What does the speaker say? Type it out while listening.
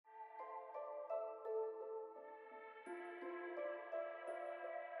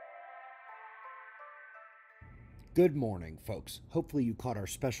Good morning, folks. Hopefully you caught our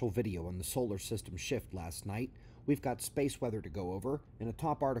special video on the solar system shift last night. We've got space weather to go over, and a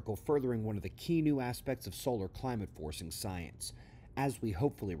top article furthering one of the key new aspects of solar climate forcing science. As we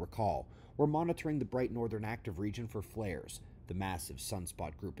hopefully recall, we're monitoring the bright northern active region for flares. The massive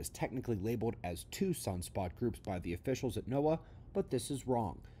sunspot group is technically labeled as two sunspot groups by the officials at NOAA, but this is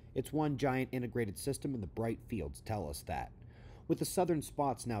wrong. It's one giant integrated system, and the bright fields tell us that. With the southern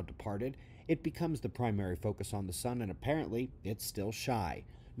spots now departed, it becomes the primary focus on the sun, and apparently it's still shy,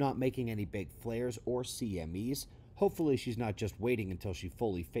 not making any big flares or CMEs. Hopefully she's not just waiting until she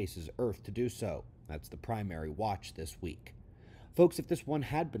fully faces Earth to do so. That's the primary watch this week. Folks, if this one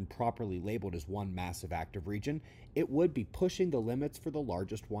had been properly labeled as one massive active region, it would be pushing the limits for the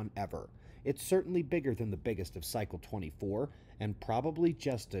largest one ever. It's certainly bigger than the biggest of Cycle 24, and probably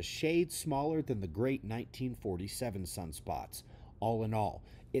just a shade smaller than the great 1947 sunspots. All in all,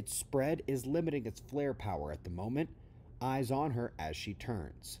 its spread is limiting its flare power at the moment. Eyes on her as she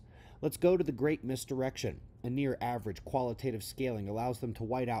turns. Let's go to the Great Misdirection. A near average qualitative scaling allows them to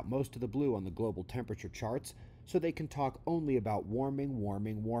white out most of the blue on the global temperature charts, so they can talk only about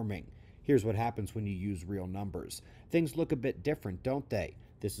warming. Here's what happens when you use real numbers. Things look a bit different, don't they?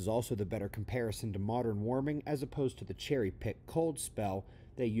 This is also the better comparison to modern warming as opposed to the cherry-picked cold spell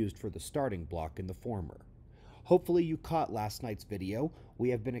they used for the starting block in the former. Hopefully you caught last night's video.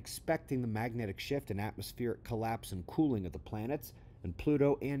 We have been expecting the magnetic shift and atmospheric collapse and cooling of the planets, and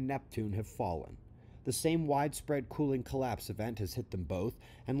Pluto and Neptune have fallen. The same widespread cooling collapse event has hit them both,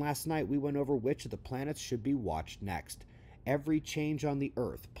 and last night we went over which of the planets should be watched next. Every change on the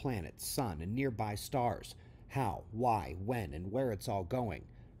Earth, planets, sun, and nearby stars. How, why, when, and where it's all going.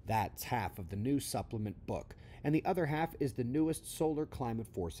 That's half of the new supplement book, and the other half is the newest solar climate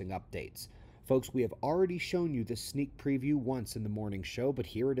forcing updates. Folks, we have already shown you this sneak preview once in the morning show, but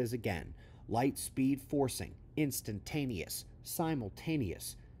here it is again. Light speed forcing, instantaneous,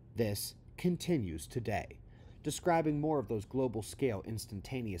 simultaneous. This continues today. Describing more of those global scale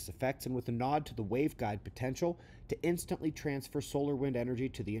instantaneous effects, and with a nod to the waveguide potential to instantly transfer solar wind energy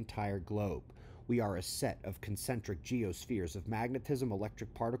to the entire globe. We are a set of concentric geospheres of magnetism,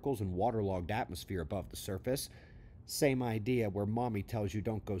 electric particles, and waterlogged atmosphere above the surface. Same idea where mommy tells you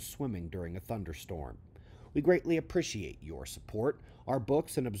don't go swimming during a thunderstorm. We greatly appreciate your support. Our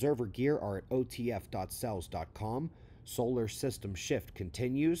books and observer gear are at otf.cells.com. Solar System Shift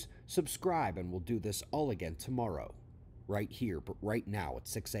continues. Subscribe and we'll do this all again tomorrow. Right here, but right now at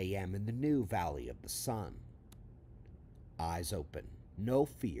 6 a.m. in the new Valley of the Sun. Eyes open. No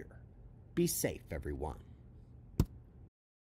fear. Be safe, everyone.